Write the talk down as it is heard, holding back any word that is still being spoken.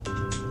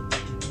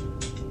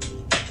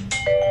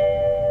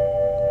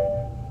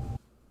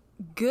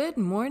Good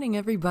morning,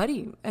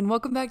 everybody, and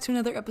welcome back to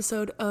another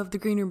episode of the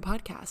Green Room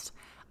Podcast.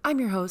 I'm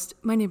your host.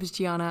 My name is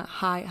Gianna.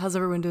 Hi, how's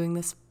everyone doing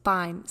this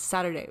fine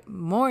Saturday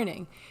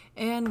morning?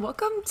 And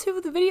welcome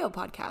to the video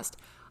podcast.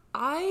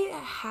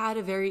 I had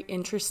a very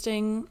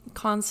interesting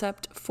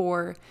concept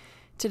for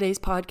today's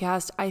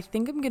podcast. I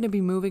think I'm going to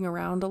be moving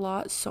around a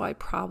lot, so I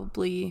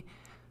probably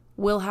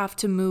will have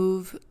to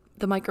move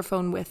the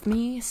microphone with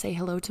me. Say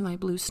hello to my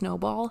blue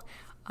snowball.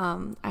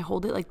 I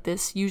hold it like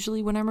this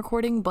usually when I'm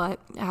recording,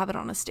 but I have it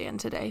on a stand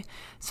today,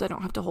 so I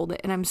don't have to hold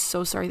it. And I'm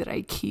so sorry that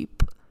I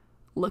keep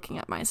looking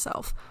at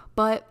myself.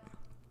 But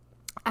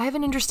I have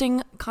an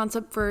interesting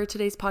concept for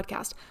today's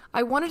podcast.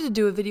 I wanted to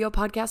do a video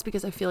podcast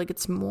because I feel like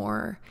it's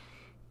more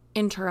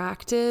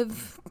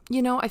interactive.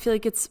 I feel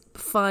like it's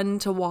fun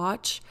to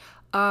watch.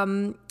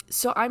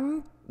 So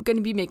I'm going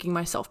to be making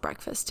myself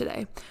breakfast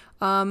today.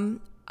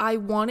 I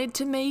wanted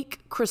to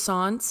make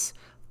croissants,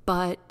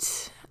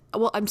 but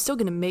I'm still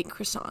going to make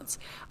croissants.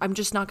 I'm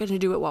just not going to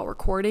do it while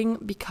recording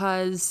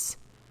because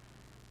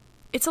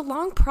it's a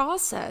long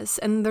process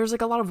and there's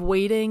a lot of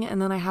waiting, and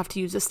then I have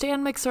to use a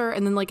stand mixer,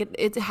 and then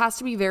it has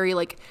to be very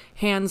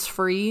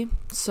hands-free.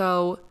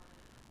 So,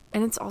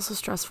 and it's also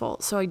stressful.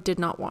 So I did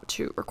not want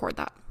to record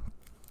that.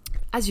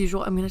 As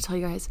usual, I'm going to tell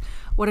you guys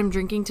what I'm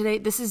drinking today.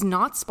 This is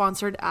not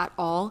sponsored at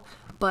all,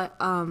 but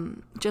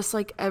just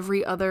like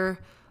every other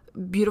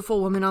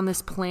beautiful woman on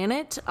this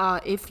planet,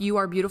 if you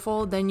are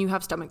beautiful, then you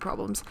have stomach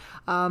problems.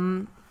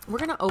 We're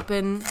gonna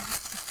open.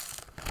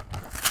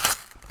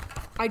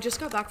 I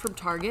just got back from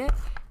Target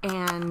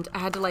and I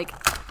had to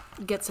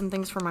get some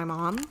things for my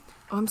mom.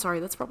 Oh, I'm sorry,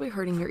 that's probably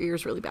hurting your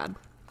ears really bad.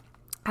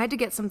 I had to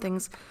get some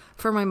things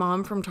for my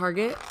mom from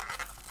Target.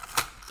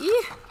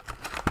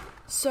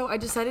 So I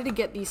decided to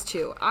get these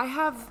two. I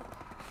have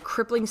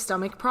crippling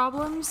stomach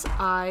problems.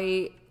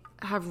 I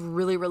have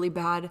really, really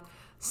bad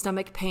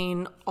stomach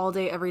pain all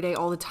day, every day,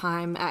 all the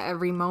time, at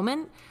every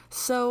moment.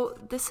 So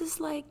this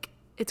is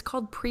it's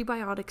called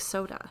prebiotic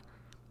soda.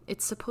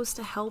 It's supposed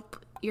to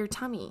help your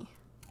tummy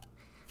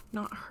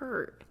not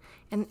hurt.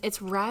 And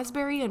it's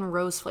raspberry and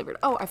rose flavored.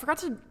 Oh, I forgot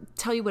to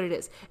tell you what it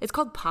is. It's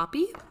called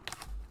Poppy.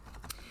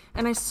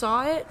 And I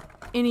saw it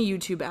in a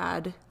YouTube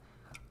ad,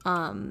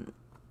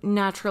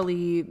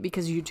 naturally,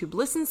 because YouTube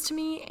listens to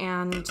me,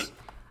 and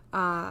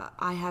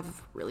I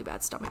have really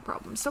bad stomach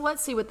problems. So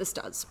let's see what this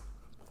does.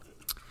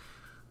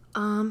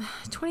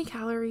 20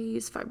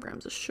 calories, 5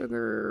 grams of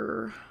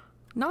sugar.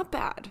 Not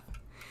bad.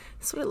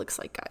 That's what it looks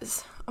like,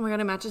 guys. Oh my god,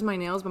 it matches my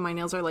nails, but my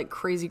nails are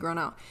crazy grown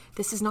out.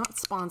 This is not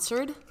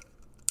sponsored.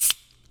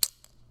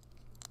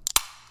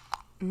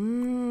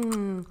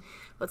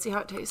 Let's see how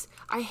it tastes.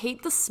 I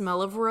hate the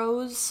smell of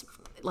rose.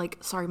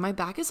 Sorry, my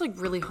back is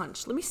really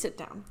hunched. Let me sit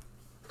down.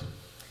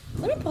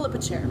 Let me pull up a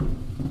chair.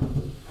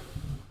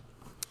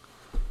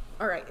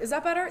 All right, is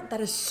that better? That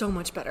is so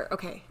much better.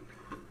 Okay.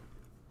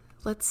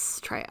 Let's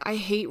try it. I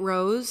hate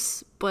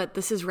rose, but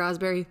this is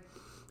raspberry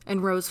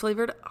and rose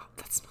flavored. Oh,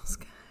 that smells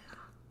good.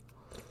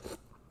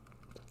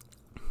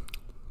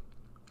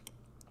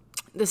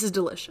 This is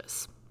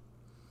delicious.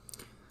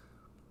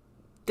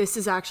 This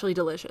is actually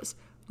delicious.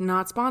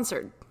 Not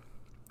sponsored,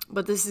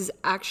 but this is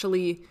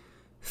actually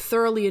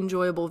thoroughly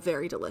enjoyable,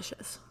 very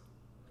delicious.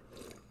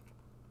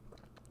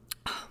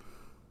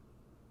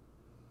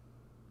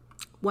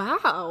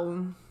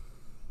 Wow.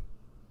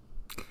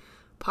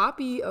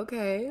 Poppy,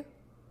 okay.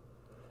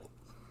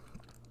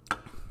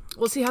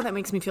 We'll see how that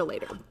makes me feel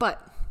later.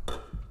 But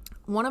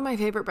one of my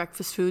favorite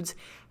breakfast foods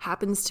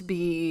happens to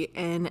be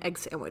an egg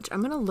sandwich. I'm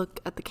going to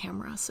look at the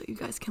camera so you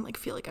guys can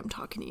feel like I'm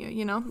talking to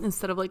you,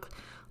 instead of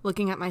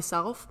looking at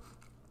myself.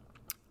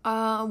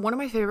 One of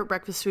my favorite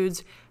breakfast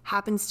foods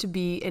happens to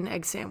be an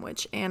egg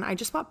sandwich, and I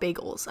just bought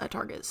bagels at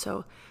Target.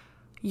 So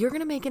you're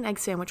going to make an egg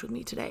sandwich with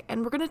me today,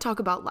 and we're going to talk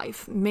about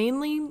life.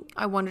 Mainly,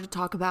 I wanted to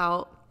talk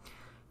about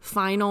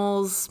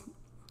finals,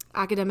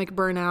 academic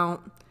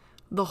burnout,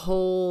 the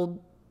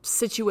whole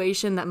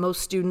situation that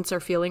most students are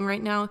feeling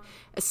right now,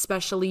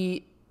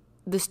 especially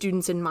the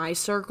students in my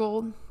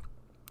circle,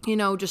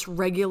 just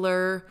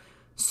regular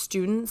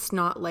students,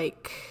 not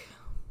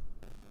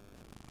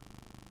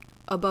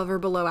above or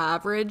below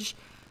average.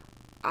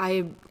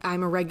 I'm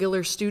a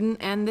regular student,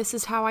 and this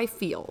is how I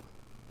feel,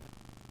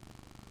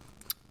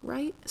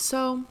 right?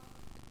 So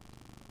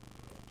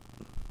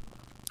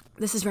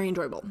this is very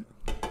enjoyable.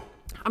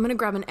 I'm gonna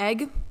grab an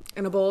egg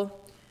in a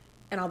bowl,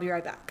 and I'll be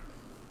right back.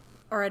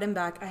 All right, I'm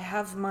back. I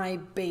have my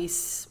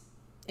base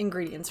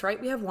ingredients, right?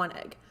 We have 1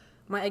 egg.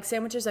 My egg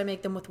sandwiches, I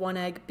make them with 1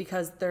 egg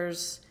because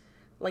there's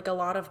a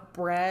lot of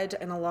bread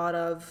and a lot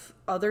of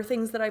other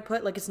things that I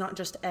put. It's not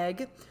just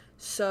egg.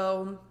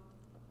 So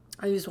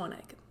I use 1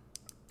 egg.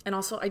 And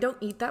also, I don't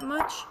eat that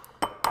much.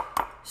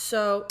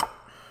 So,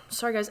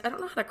 sorry guys, I don't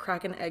know how to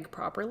crack an egg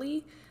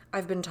properly.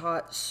 I've been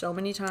taught so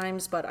many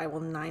times, but I will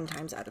 9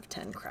 times out of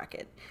 10 crack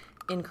it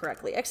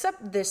incorrectly.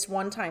 Except this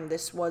one time.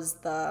 This was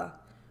the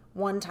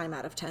 1 time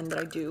out of 10 that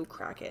I do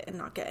crack it and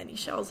not get any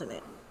shells in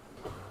it.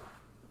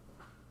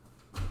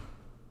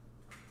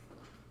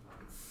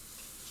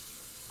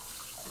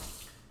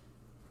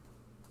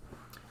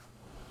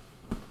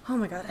 Oh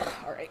my God.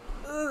 All right.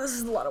 This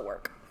is a lot of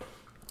work.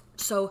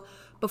 So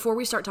before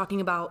we start talking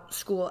about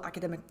school,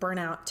 academic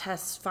burnout,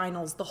 tests,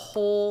 finals, the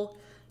whole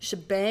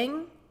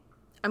shebang,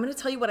 I'm going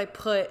to tell you what I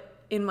put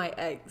in my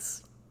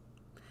eggs.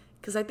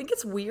 Because I think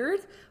it's weird,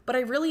 but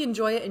I really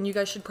enjoy it, and you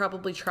guys should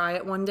probably try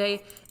it one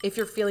day if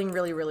you're feeling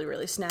really, really,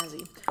 really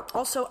snazzy.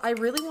 Also, I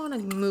really want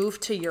to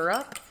move to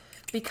Europe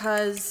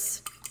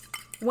because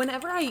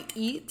whenever I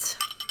eat,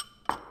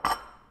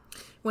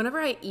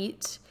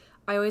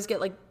 I always get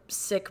like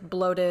sick,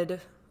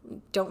 bloated,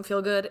 don't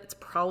feel good. It's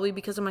probably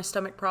because of my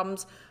stomach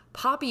problems.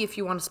 Poppy, if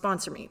you want to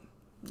sponsor me,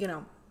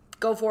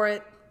 go for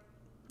it.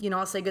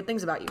 I'll say good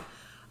things about you.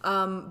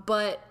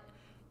 But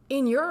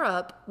in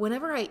Europe,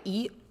 whenever I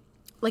eat,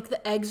 like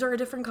the eggs are a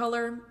different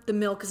color, the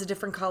milk is a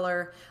different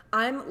color.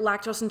 I'm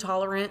lactose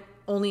intolerant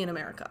only in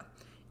America.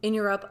 In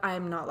Europe, I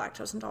am not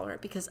lactose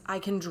intolerant because I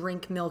can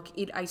drink milk,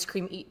 eat ice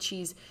cream, eat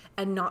cheese,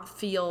 and not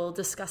feel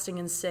disgusting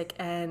and sick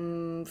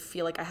and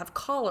feel like I have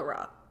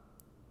cholera.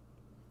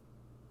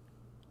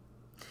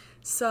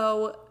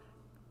 So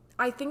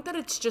I think that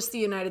it's just the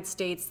United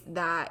States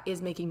that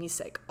is making me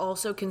sick.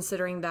 Also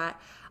considering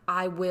that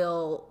I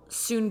will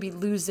soon be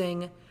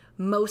losing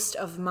most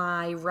of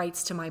my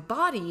rights to my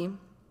body,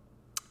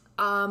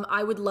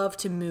 I would love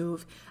to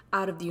move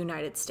out of the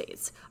United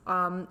States.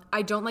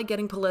 I don't like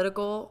getting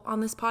political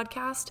on this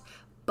podcast,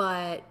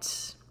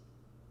 but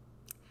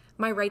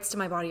my rights to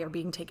my body are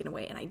being taken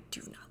away, and I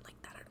do not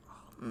like that at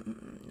all.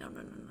 No.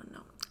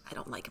 I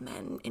don't like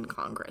men in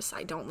Congress.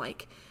 I don't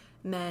like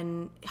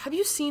men. Have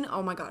you seen,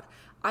 oh my God,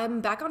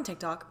 I'm back on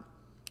TikTok.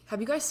 Have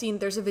you guys seen,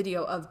 there's a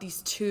video of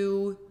these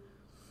two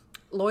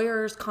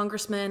lawyers,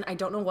 congressmen. I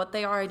don't know what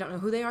they are. I don't know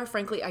who they are.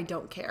 Frankly, I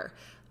don't care.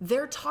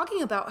 They're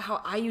talking about how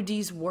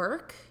IUDs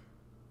work,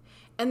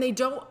 and they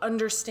don't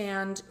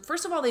understand.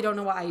 First of all, they don't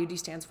know what IUD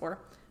stands for.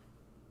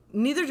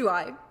 Neither do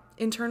I.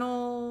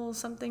 Internal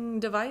something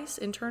device?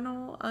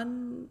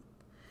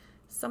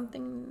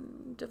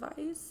 Something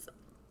device?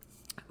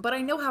 But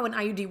I know how an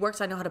IUD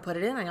works. I know how to put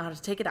it in. I know how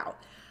to take it out.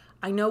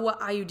 I know what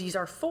IUDs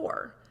are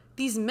for.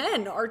 These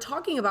men are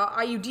talking about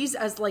IUDs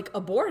as like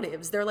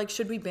abortives. They're like,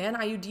 should we ban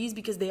IUDs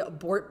because they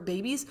abort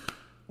babies?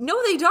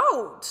 No, they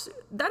don't.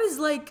 That is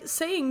like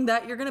saying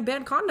that you're going to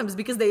ban condoms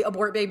because they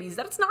abort babies.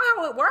 That's not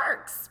how it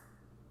works.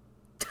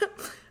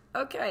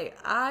 Okay,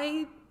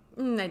 I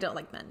don't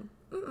like men.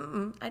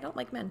 I don't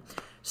like men.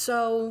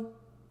 So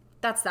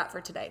that's that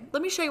for today.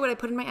 Let me show you what I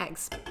put in my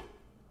eggs.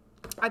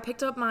 I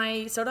picked up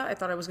my soda. I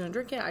thought I was going to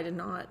drink it. I did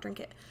not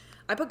drink it.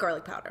 I put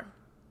garlic powder.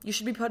 You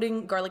should be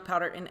putting garlic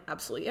powder in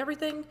absolutely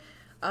everything.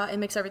 It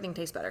makes everything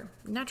taste better,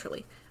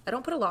 naturally. I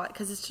don't put a lot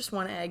because it's just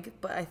one egg,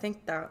 but I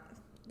think that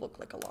looked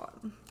like a lot.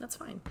 That's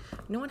fine.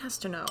 No one has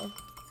to know.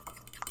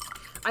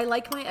 I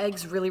like my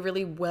eggs really,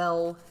 really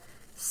well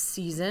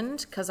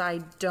seasoned because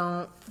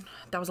that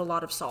was a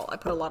lot of salt. I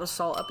put a lot of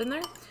salt up in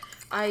there.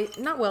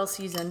 Not well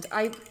seasoned.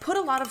 I put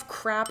a lot of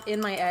crap in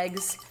my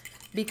eggs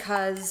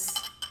because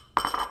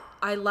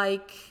I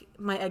like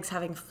my eggs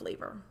having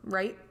flavor,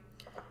 right?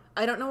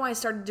 I don't know why I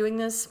started doing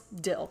this.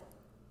 Dill,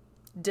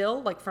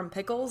 like from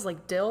pickles,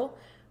 like dill.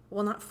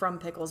 Well, not from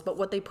pickles, but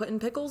what they put in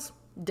pickles,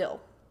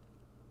 dill.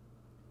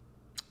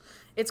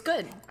 It's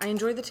good. I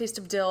enjoy the taste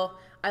of dill.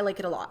 I like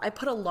it a lot. I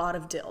put a lot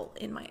of dill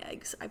in my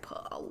eggs. I put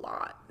a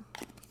lot.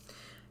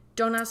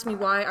 Don't ask me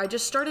why. I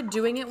just started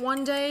doing it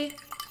one day,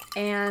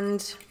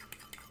 and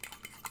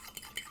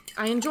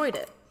I enjoyed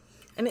it.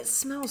 And it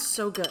smells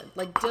so good.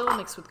 Like dill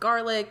mixed with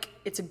garlic.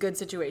 It's a good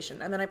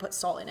situation. And then I put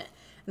salt in it.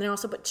 And then I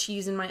also put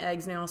cheese in my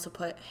eggs, and I also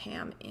put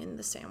ham in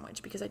the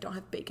sandwich because I don't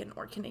have bacon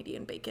or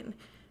Canadian bacon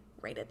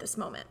right at this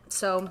moment.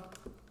 So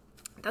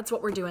that's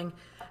what we're doing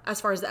as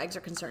far as the eggs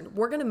are concerned.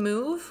 We're going to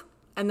move,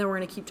 and then we're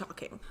going to keep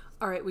talking.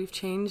 All right, we've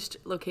changed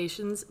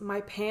locations.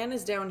 My pan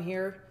is down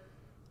here.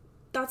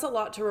 That's a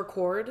lot to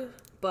record,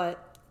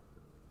 but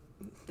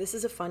this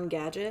is a fun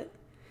gadget.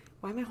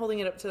 Why am I holding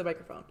it up to the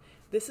microphone?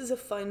 This is a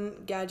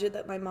fun gadget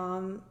that my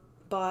mom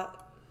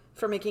bought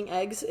for making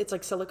eggs. It's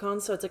like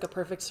silicone, so it's like a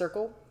perfect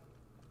circle.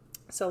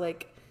 So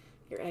like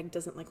your egg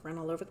doesn't like run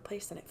all over the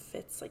place, and it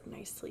fits like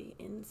nicely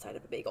inside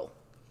of a bagel.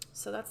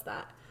 So that's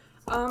that.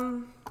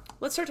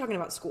 Let's start talking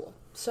about school.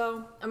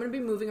 So I'm going to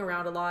be moving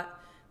around a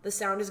lot. The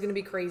sound is going to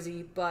be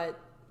crazy, but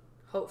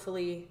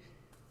hopefully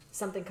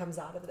something comes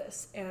out of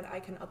this and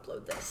I can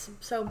upload this.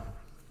 So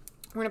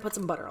we're going to put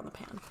some butter on the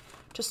pan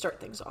to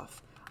start things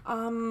off.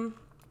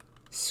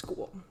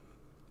 School.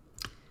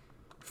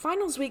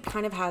 Finals week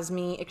kind of has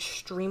me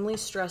extremely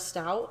stressed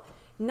out,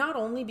 not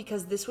only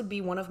because this would be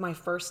one of my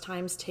first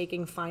times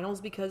taking finals,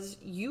 because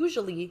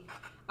usually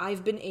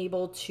I've been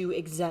able to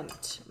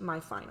exempt my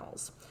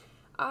finals.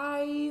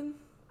 I'm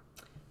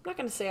not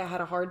going to say I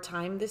had a hard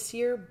time this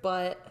year,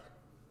 but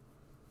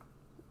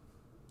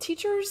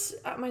teachers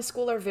at my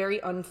school are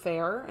very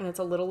unfair, and it's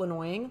a little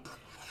annoying.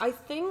 I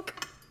think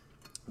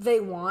they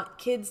want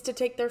kids to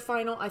take their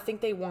final. I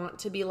think they want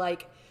to be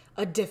like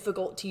a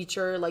difficult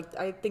teacher. Like,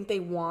 I think they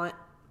want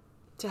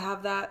to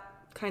have that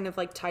kind of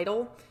like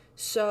title.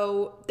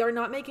 So they're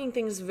not making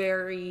things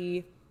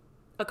very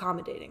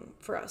accommodating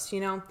for us,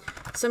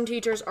 Some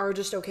teachers are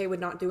just okay with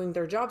not doing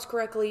their jobs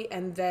correctly,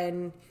 and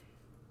then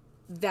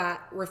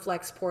that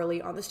reflects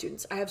poorly on the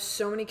students. I have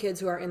so many kids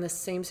who are in the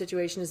same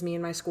situation as me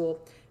in my school,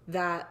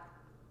 that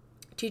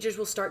teachers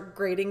will start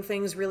grading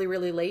things really,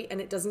 really late, and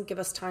it doesn't give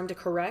us time to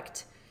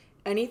correct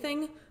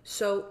anything.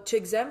 So to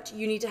exempt,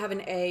 you need to have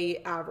an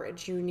A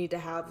average. You need to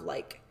have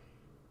like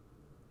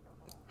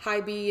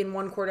high B in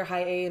one quarter,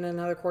 high A in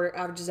another quarter,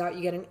 averages out,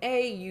 you get an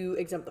A, you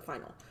exempt the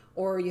final.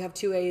 Or you have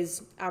 2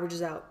 A's,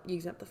 averages out, you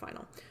exempt the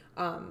final.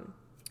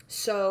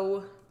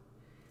 So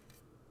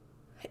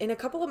in a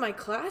couple of my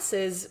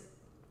classes,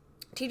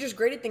 teachers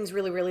graded things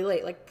really, really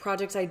late. Like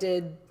projects I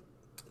did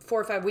 4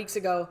 or 5 weeks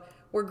ago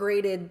were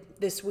graded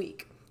this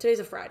week. Today's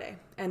a Friday,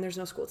 and there's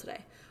no school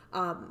today.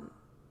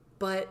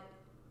 But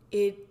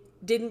it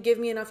didn't give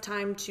me enough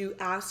time to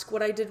ask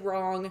what I did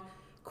wrong,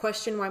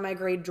 question why my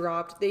grade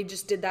dropped. They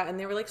just did that, and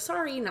they were like,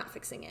 sorry, not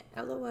fixing it.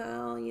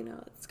 LOL,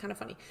 it's kind of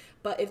funny.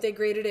 But if they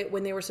graded it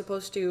when they were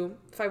supposed to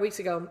 5 weeks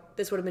ago,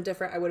 this would have been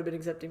different. I would have been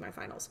exempting my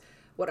finals.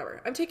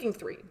 Whatever. I'm taking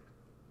 3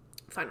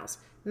 finals.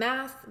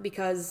 Math,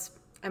 because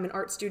I'm an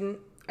art student.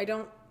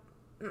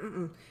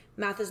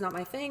 Math is not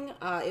my thing.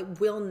 It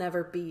will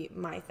never be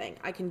my thing.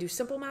 I can do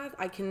simple math.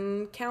 I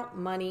can count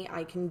money.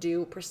 I can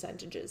do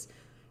percentages.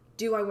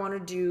 Do I want to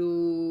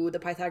do the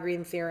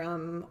Pythagorean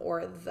theorem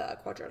or the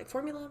quadratic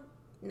formula?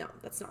 No,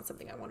 that's not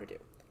something I want to do.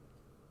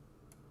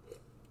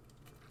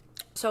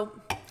 So,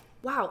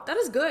 wow, that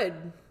is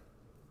good.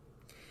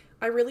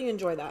 I really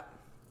enjoy that.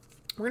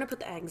 We're going to put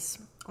the eggs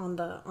on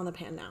the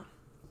pan now,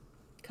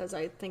 because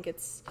I think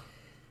it's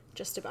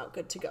just about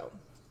good to go.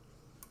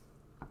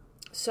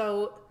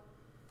 So,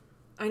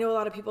 I know a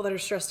lot of people that are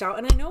stressed out,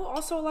 and I know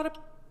also a lot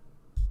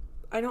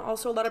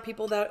of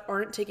people that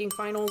aren't taking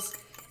finals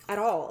at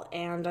all,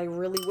 and I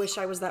really wish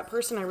I was that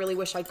person. I really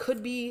wish I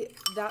could be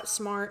that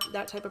smart,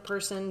 that type of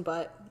person,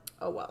 but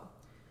oh well.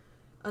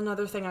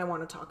 Another thing I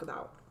want to talk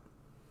about.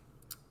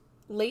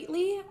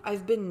 Lately,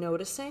 I've been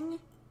noticing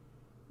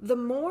the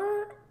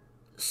more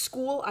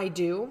school I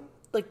do,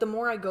 like the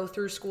more I go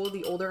through school,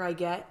 the older I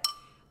get,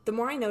 the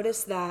more I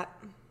notice that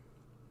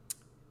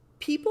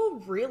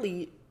people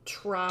really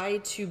try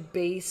to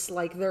base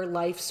like their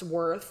life's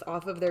worth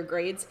off of their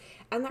grades,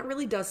 and that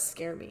really does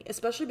scare me,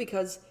 especially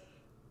because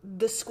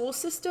the school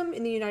system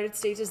in the United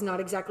States is not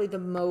exactly the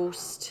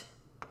most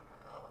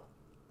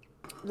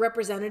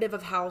representative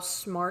of how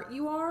smart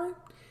you are.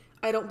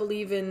 I don't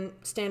believe in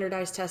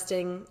standardized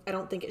testing. I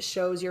don't think it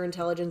shows your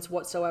intelligence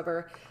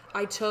whatsoever.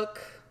 I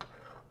took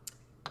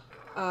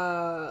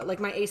like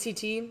my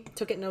ACT,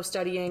 took it no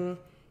studying.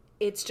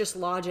 It's just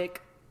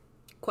logic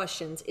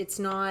questions. It's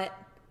not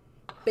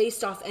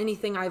based off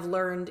anything I've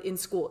learned in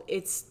school.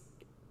 It's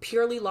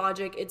purely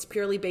logic. It's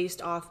purely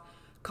based off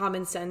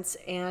common sense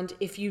and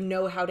if you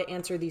know how to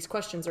answer these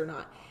questions or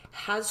not.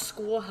 Has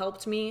school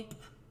helped me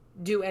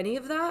do any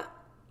of that?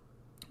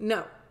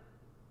 No,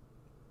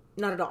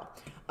 not at all.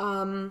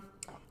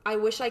 I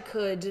wish I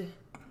could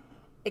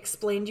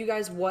explain to you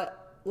guys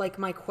what like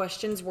my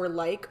questions were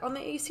like on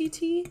the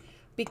ACT,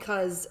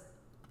 because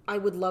I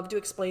would love to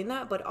explain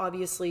that, but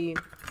obviously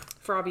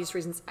for obvious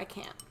reasons I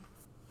can't.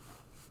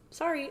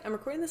 Sorry, I'm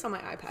recording this on my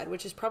iPad,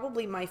 which is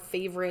probably my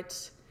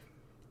favorite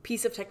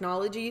piece of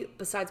technology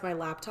besides my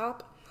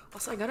laptop.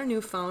 Also, I got a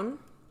new phone.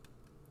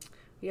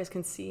 You guys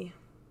can see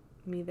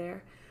me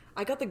there.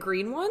 I got the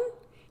green one,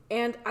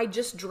 and I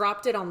just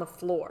dropped it on the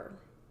floor.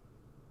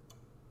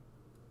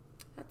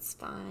 That's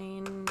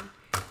fine.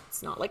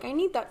 It's not like I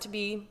need that to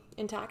be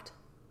intact.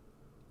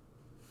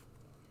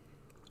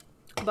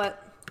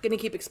 But gonna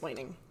keep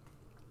explaining.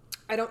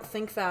 I don't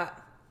think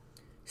that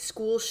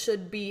school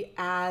should be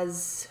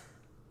as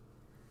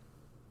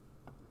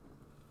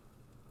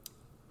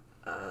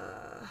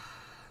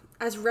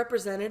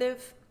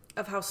representative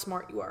of how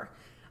smart you are.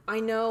 I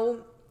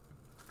know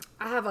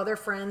I have other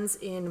friends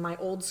in my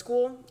old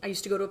school. I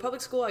used to go to a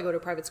public school. I go to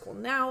a private school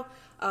now.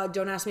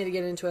 Don't ask me to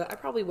get into it. I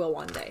probably will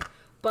one day.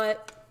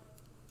 But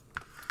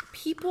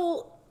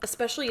people,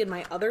 especially in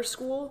my other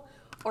school,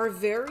 are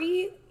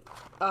very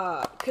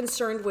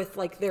concerned with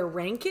like their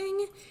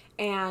ranking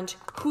and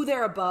who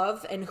they're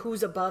above and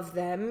who's above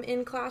them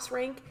in class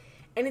rank.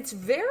 And it's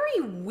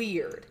very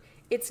weird.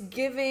 It's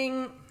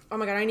giving, oh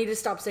my God, I need to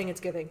stop saying it's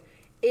giving.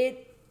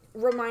 It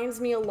reminds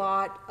me a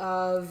lot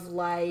of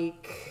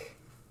like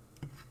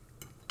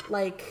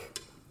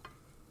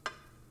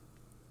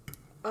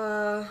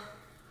how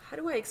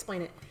do I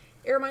explain it?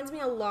 It reminds me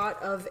a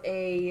lot of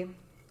a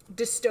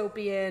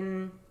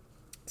dystopian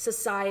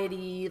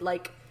society,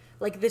 like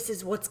this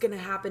is what's going to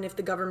happen if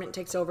the government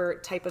takes over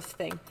type of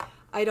thing.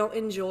 I don't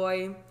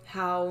enjoy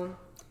how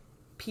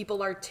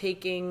people are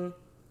taking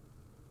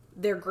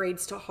their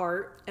grades to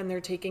heart and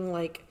they're taking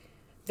like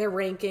their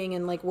ranking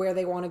and like where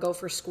they want to go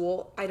for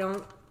school. I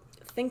don't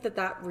think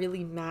that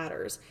really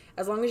matters.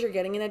 As long as you're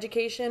getting an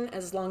education,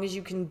 as long as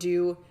you can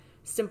do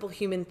simple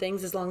human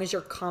things, as long as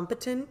you're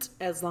competent,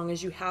 as long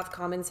as you have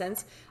common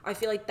sense, I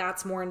feel like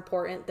that's more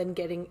important than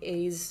getting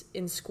A's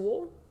in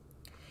school.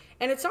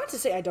 And it's not to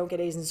say I don't get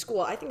A's in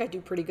school. I think I do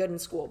pretty good in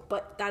school,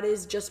 but that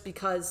is just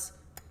because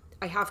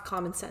I have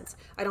common sense.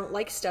 I don't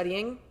like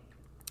studying.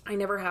 I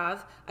never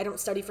have. I don't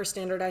study for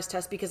standardized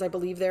tests because I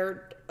believe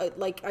they're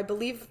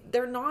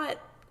not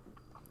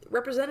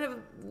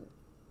representative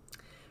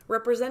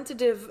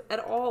at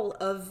all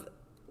of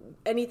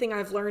anything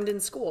I've learned in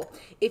school.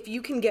 If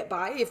you can get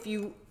by, if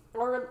you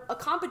are a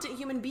competent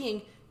human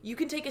being, you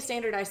can take a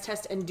standardized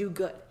test and do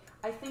good.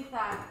 I think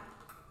that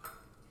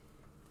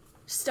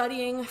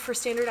studying for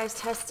standardized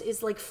tests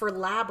is like for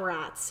lab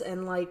rats,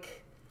 and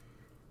like,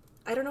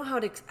 I don't know how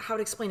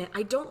to explain it.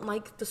 I don't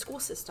like the school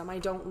system. I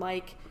don't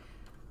like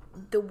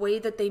the way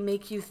that they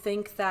make you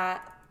think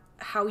that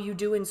how you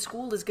do in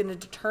school is going to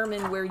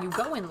determine where you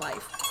go in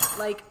life.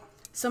 Like,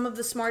 some of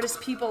the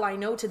smartest people I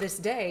know to this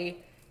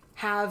day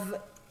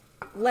have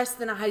less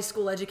than a high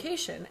school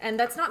education. And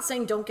that's not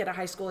saying don't get a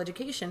high school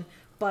education,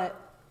 but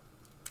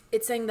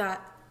it's saying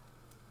that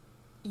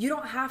you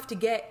don't have to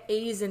get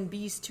A's and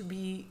B's to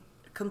be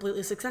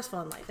completely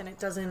successful in life. And it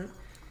doesn't,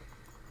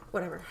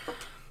 whatever.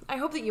 I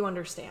hope that you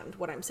understand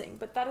what I'm saying,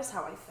 but that is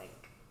how I think.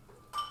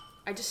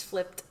 I just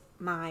flipped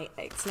my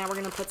eggs. Now we're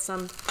going to put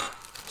some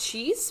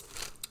cheese.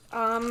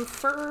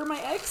 For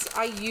my eggs,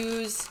 I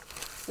use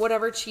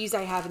whatever cheese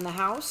I have in the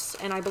house,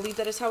 and I believe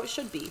that is how it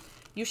should be.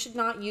 You should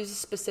not use a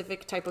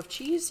specific type of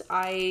cheese.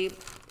 I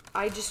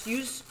just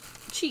use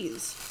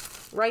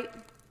cheese, right?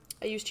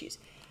 I use cheese.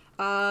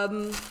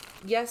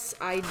 Yes,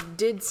 I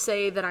did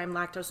say that I'm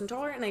lactose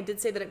intolerant, and I did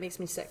say that it makes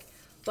me sick,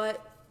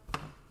 but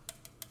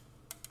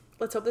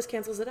let's hope this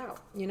cancels it out,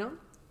 you know?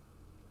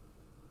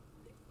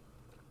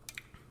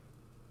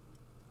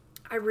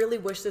 I really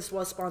wish this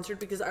was sponsored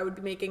because I would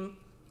be making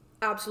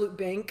absolute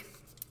bank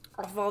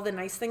off of all the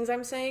nice things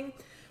I'm saying.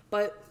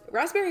 But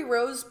raspberry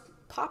rose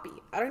poppy,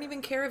 I don't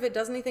even care if it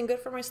does anything good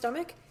for my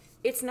stomach.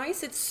 It's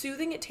nice, it's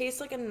soothing, it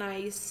tastes like a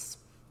nice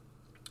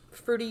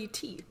fruity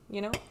tea,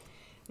 you know?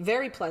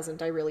 Very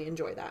pleasant, I really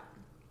enjoy that.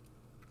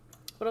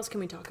 What else can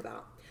we talk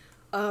about?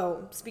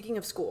 Oh, speaking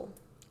of school,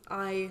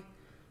 I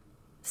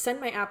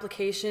sent my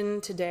application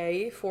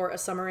today for a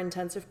summer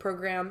intensive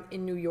program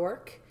in New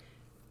York.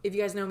 If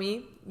you guys know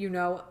me, you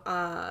know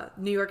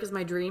New York is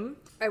my dream.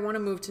 I want to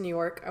move to New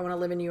York. I want to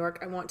live in New York.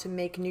 I want to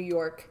make New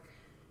York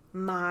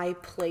my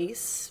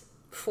place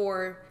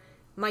for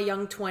my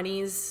young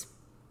 20s,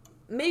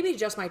 maybe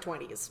just my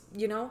 20s,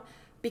 you know?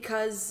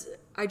 Because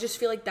I just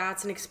feel like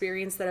that's an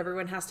experience that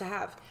everyone has to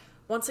have.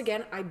 Once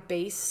again, I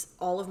base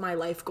all of my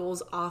life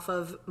goals off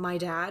of my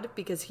dad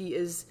because he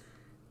is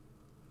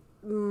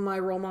my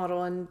role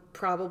model and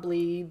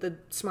probably the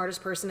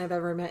smartest person I've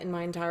ever met in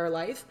my entire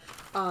life.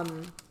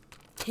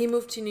 He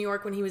moved to New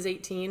York when he was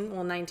 18,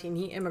 well, 19.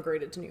 He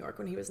immigrated to New York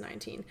when he was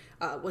 19.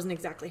 Wasn't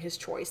exactly his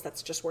choice.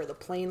 That's just where the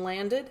plane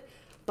landed.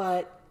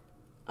 But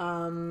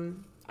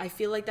I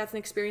feel like that's an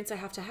experience I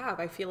have to have.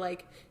 I feel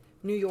like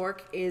New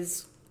York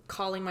is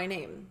calling my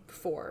name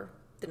for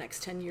the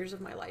next 10 years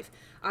of my life.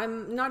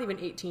 I'm not even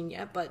 18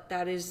 yet, but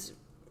that is,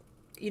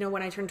 you know,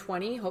 when I turn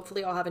 20,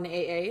 hopefully I'll have an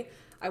AA.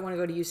 I want to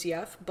go to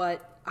UCF,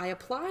 but I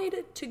applied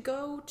to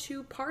go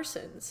to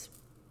Parsons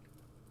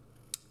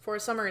for a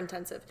summer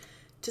intensive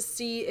to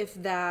see if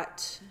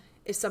that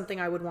is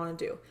something I would want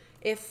to do.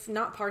 If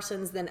not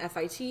Parsons, then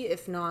FIT.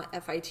 If not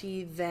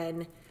FIT,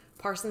 then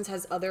Parsons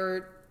has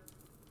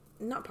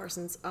not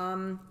Parsons.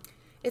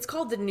 It's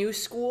called the New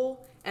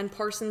School, and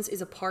Parsons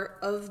is a part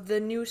of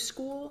the New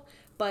School.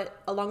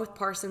 But along with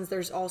Parsons,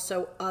 there's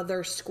also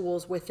other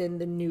schools within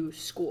the New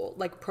School,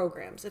 like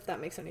programs, if that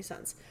makes any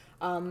sense.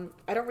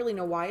 I don't really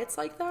know why it's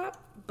like that,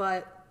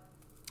 but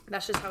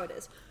that's just how it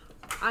is.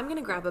 I'm going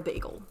to grab a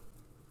bagel.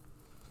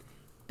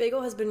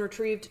 Bagel has been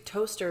retrieved.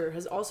 Toaster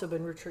has also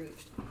been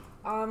retrieved.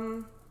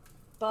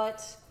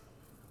 But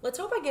let's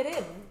hope I get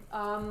in.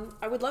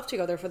 I would love to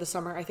go there for the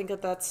summer. I think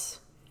that that's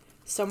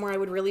somewhere I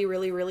would really,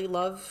 really, really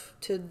love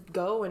to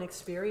go and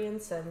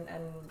experience and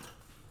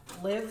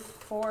live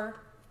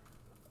for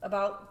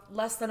about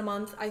less than a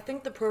month. I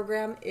think the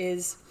program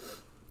is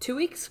 2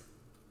 weeks,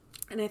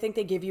 and I think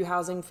they give you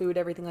housing, food,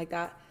 everything like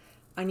that.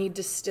 I need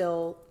to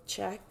still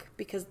check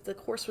because the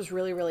course was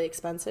really, really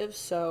expensive.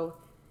 So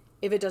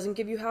if it doesn't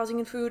give you housing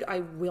and food, I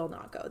will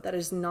not go. That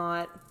is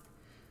not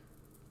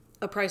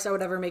a price I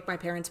would ever make my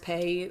parents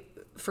pay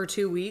for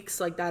 2 weeks.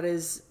 Like, that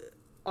is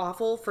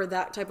awful. For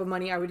that type of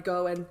money, I would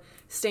go and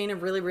stay in a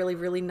really, really,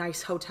 really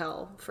nice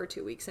hotel for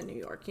 2 weeks in New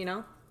York, you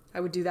know? I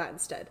would do that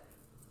instead.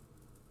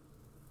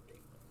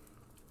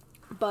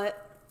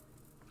 But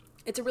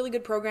it's a really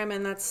good program,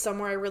 and that's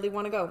somewhere I really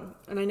want to go.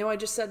 And I know I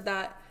just said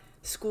that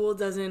school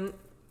doesn't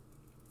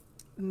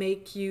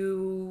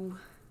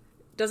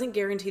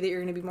guarantee that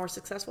you're going to be more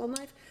successful in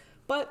life,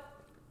 but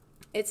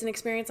it's an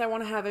experience I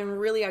want to have, and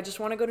really I just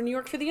want to go to New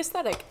York for the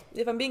aesthetic,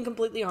 if I'm being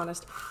completely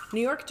honest.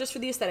 New York just for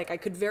the aesthetic. I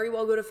could very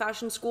well go to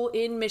fashion school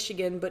in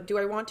Michigan, but do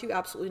I want to?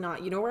 Absolutely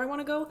not. You know where I want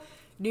to go?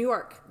 New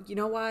York. You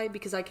know why?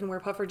 Because I can wear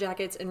puffer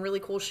jackets and really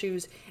cool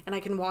shoes, and I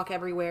can walk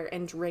everywhere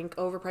and drink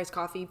overpriced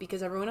coffee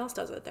because everyone else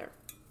does it there.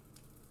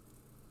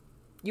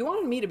 You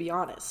wanted me to be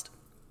honest.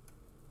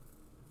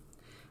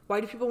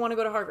 Why do people want to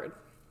go to Harvard?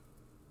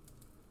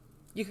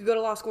 You could go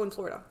to law school in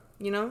Florida,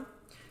 you know?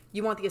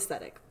 You want the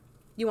aesthetic.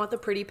 You want the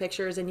pretty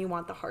pictures and you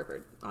want the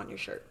Harvard on your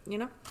shirt, you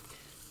know?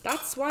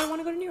 That's why I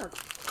want to go to New York.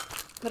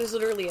 That is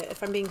literally it,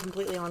 if I'm being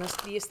completely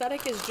honest. The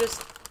aesthetic is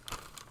just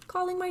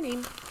calling my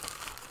name.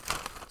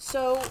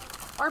 So,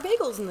 our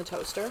bagel's in the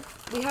toaster.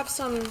 We have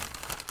some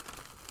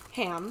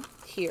ham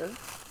here.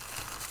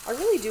 I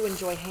really do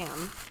enjoy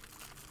ham.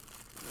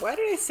 Why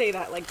did I say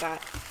that like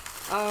that?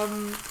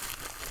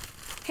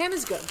 Ham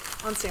is good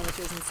on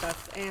sandwiches and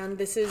stuff. And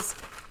this is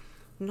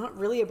not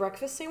really a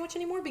breakfast sandwich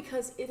anymore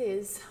because it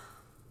is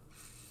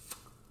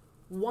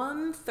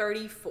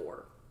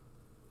 1:34.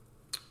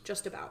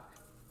 Just about.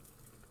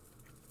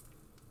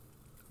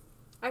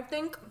 I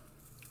think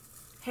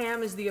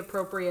ham is the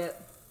appropriate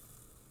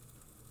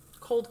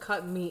cold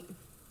cut meat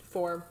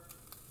for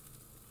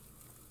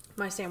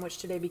my sandwich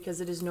today because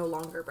it is no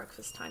longer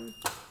breakfast time.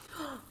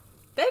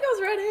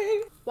 Bagel's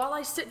ready! While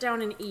I sit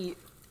down and eat,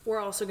 we're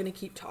also going to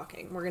keep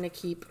talking. We're going to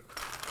keep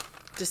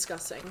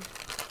discussing.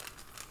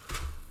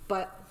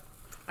 But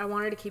I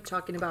wanted to keep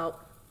talking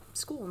about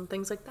school and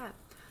things like that.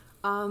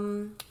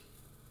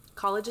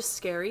 College is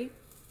scary.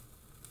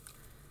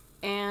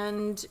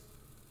 And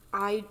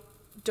I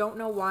don't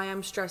know why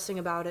I'm stressing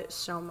about it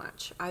so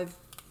much. I've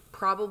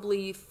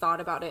probably thought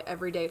about it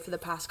every day for the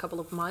past couple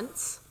of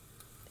months.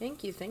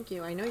 Thank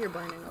you. I know you're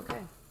burning,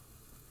 okay.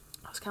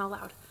 That was kind of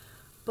loud.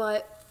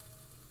 But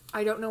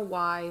I don't know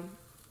why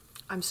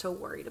I'm so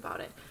worried about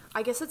it.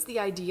 I guess it's the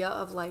idea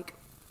of like,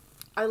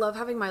 I love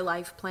having my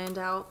life planned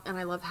out and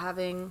I love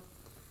having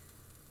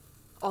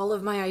all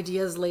of my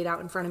ideas laid out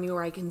in front of me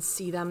where I can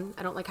see them.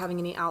 I don't like having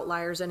any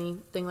outliers,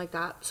 anything like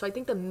that. So I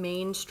think the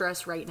main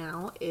stress right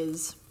now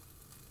is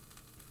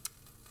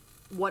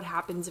what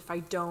happens if I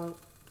don't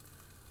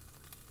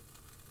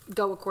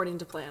go according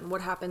to plan?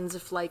 What happens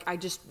if like I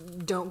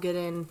just don't get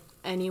in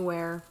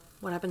anywhere?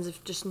 What happens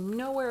if just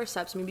nowhere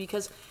accepts me?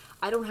 Because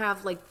I don't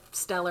have like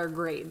stellar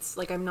grades.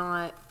 Like I'm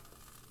not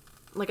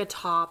like a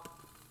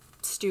top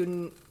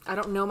student. I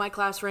don't know my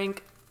class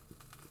rank.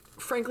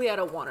 Frankly, I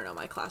don't want to know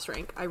my class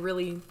rank.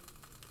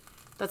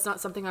 That's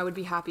not something I would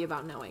be happy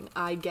about knowing.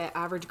 I get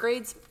average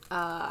grades.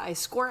 I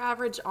score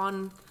average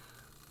on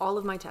all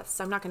of my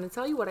tests. I'm not going to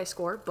tell you what I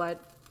score, but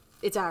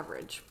it's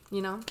average,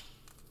 you know?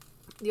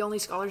 The only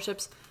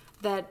scholarships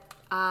that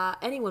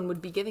anyone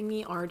would be giving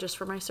me are just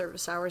for my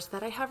service hours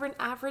that I have an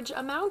average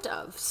amount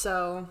of.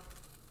 So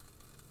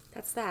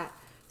that's that.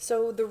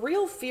 So the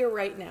real fear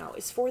right now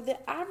is for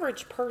the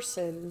average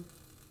person.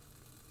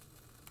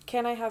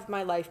 Can I have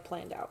my life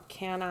planned out?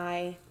 Can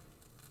I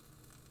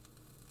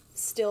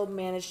still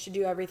manage to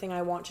do everything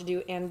I want to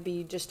do and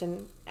be just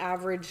an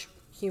average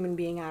human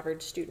being,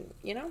 average student,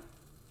 you know?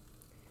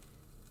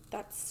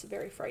 That's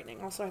very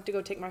frightening. Also, I have to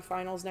go take my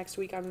finals next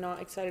week. I'm not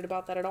excited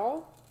about that at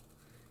all.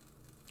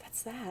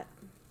 That's that.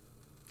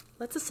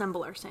 Let's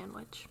assemble our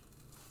sandwich.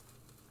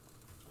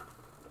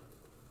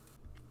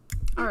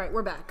 All right,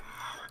 we're back.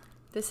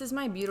 This is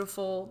my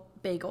beautiful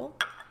bagel.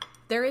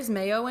 There is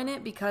mayo in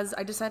it because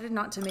I decided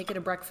not to make it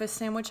a breakfast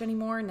sandwich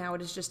anymore. Now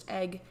it is just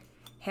egg,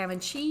 ham, and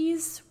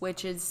cheese,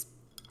 which is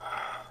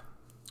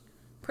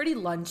pretty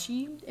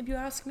lunchy, if you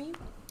ask me.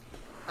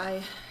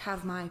 I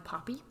have my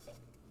Poppy.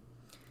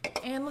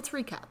 And let's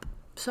recap.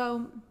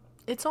 So,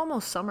 it's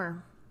almost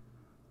summer.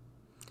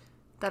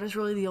 That is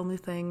really the only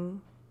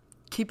thing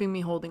keeping me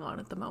holding on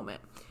at the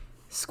moment.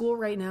 School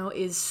right now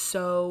is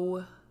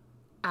so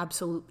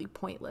absolutely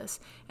pointless.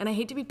 And I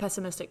hate to be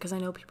pessimistic because I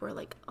know people are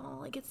like, oh,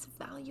 like it's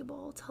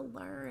valuable to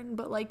learn.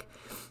 But like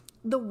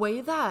the way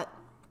that,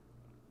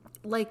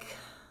 like,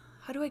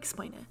 how do I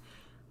explain it?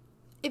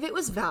 If it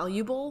was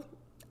valuable,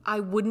 I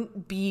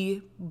wouldn't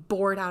be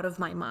bored out of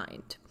my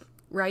mind,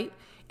 right?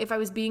 If I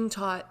was being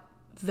taught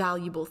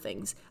valuable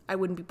things, I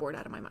wouldn't be bored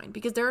out of my mind.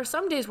 Because there are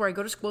some days where I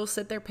go to school,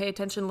 sit there, pay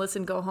attention,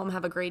 listen, go home,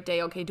 have a great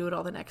day. Okay, do it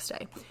all the next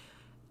day.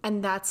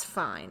 And that's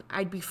fine.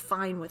 I'd be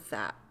fine with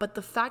that. But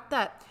the fact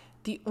that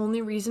the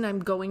only reason I'm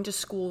going to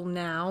school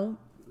now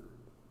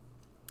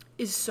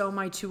is so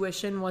my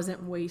tuition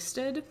wasn't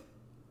wasted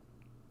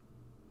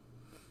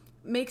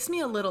makes me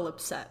a little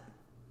upset.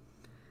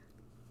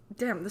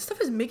 Damn, this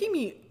stuff is making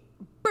me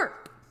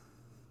burp.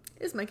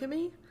 It's making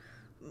me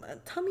my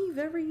tummy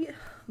very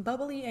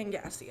bubbly and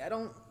gassy. I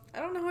don't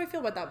know how I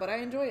feel about that, but I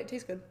enjoy it. It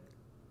tastes good.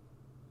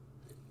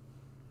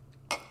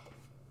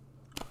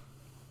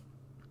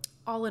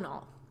 All in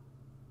all,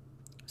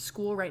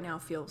 school right now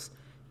feels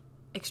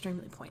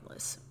extremely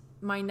pointless.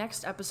 My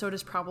next episode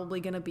is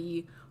probably going to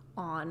be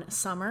on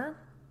summer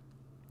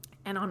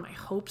and on my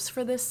hopes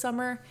for this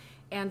summer.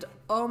 And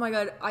oh my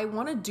God, I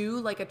want to do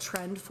like a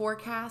trend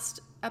forecast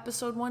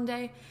episode one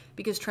day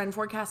because trend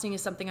forecasting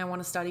is something I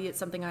want to study. It's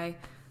something I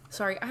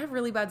have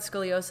really bad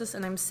scoliosis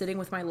and I'm sitting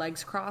with my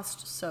legs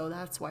crossed. So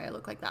that's why I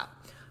look like that.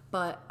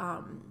 But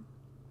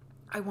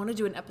I want to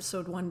do an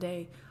episode one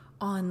day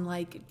on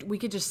like, we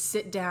could just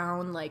sit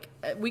down, like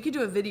we could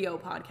do a video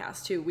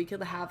podcast too. We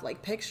could have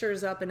like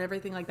pictures up and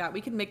everything like that. We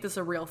could make this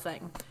a real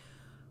thing.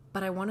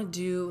 But I want to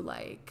do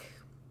like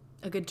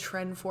a good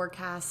trend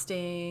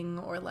forecasting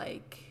or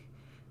like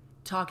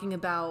talking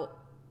about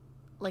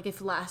like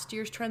if last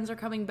year's trends are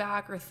coming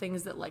back or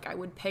things that like I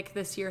would pick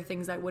this year,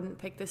 things I wouldn't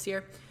pick this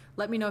year.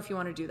 Let me know if you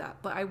want to do that.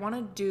 But I want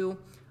to do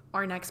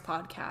our next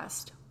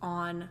podcast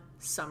on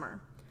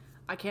summer.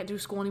 I can't do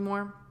school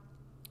anymore.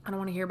 I don't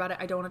want to hear about it.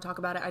 I don't want to talk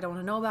about it. I don't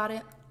want to know about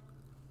it.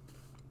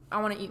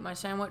 I want to eat my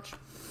sandwich.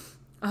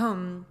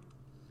 And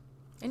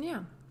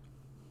yeah,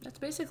 that's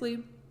basically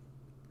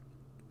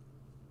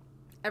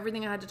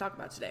everything I had to talk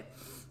about today.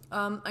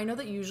 I know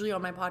that usually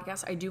on my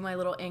podcast, I do my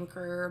little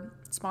Anchor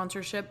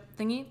sponsorship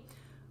thingy.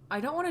 I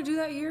don't want to do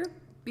that here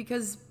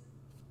because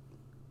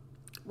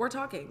we're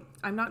talking.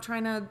 I'm not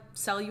trying to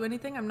sell you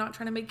anything. I'm not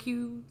trying to make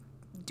you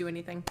do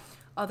anything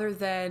other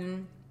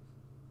than,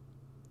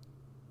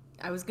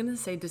 I was going to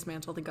say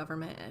dismantle the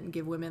government and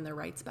give women their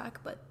rights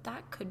back, but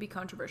that could be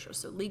controversial.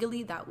 So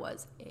legally, that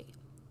was a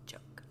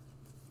joke.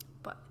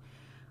 But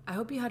I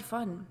hope you had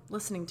fun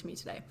listening to me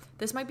today.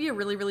 This might be a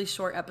really, really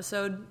short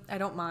episode. I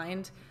don't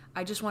mind.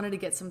 I just wanted to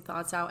get some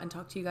thoughts out and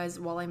talk to you guys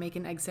while I make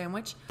an egg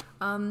sandwich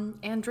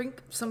and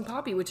drink some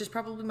Poppy, which is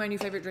probably my new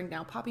favorite drink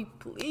now. Poppy,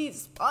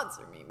 please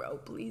sponsor me, bro.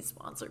 Please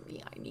sponsor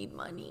me. I need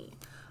money.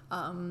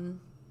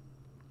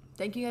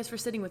 Thank you guys for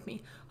sitting with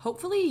me.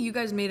 Hopefully you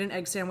guys made an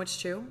egg sandwich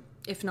too.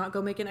 If not,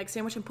 go make an egg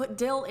sandwich and put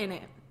dill in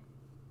it.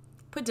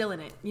 Put dill in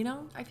it, you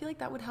know? I feel like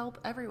that would help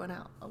everyone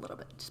out a little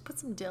bit. Just put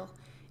some dill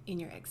in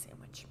your egg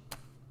sandwich.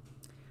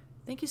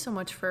 Thank you so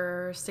much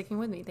for sticking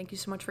with me. Thank you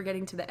so much for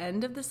getting to the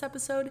end of this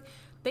episode.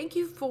 Thank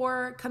you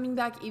for coming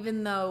back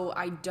even though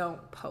I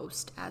don't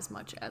post as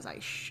much as I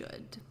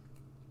should.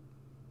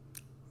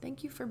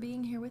 Thank you for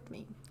being here with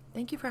me.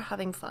 Thank you for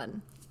having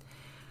fun.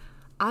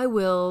 I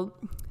will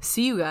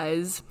see you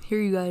guys, hear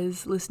you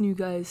guys, listen to you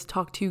guys,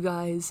 talk to you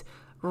guys,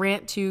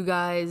 rant to you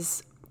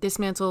guys,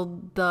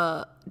 dismantle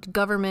the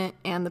government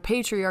and the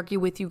patriarchy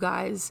with you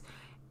guys,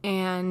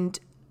 and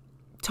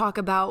talk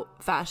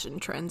about fashion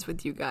trends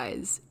with you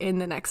guys in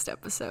the next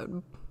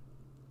episode.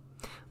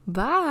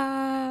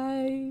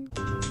 Bye.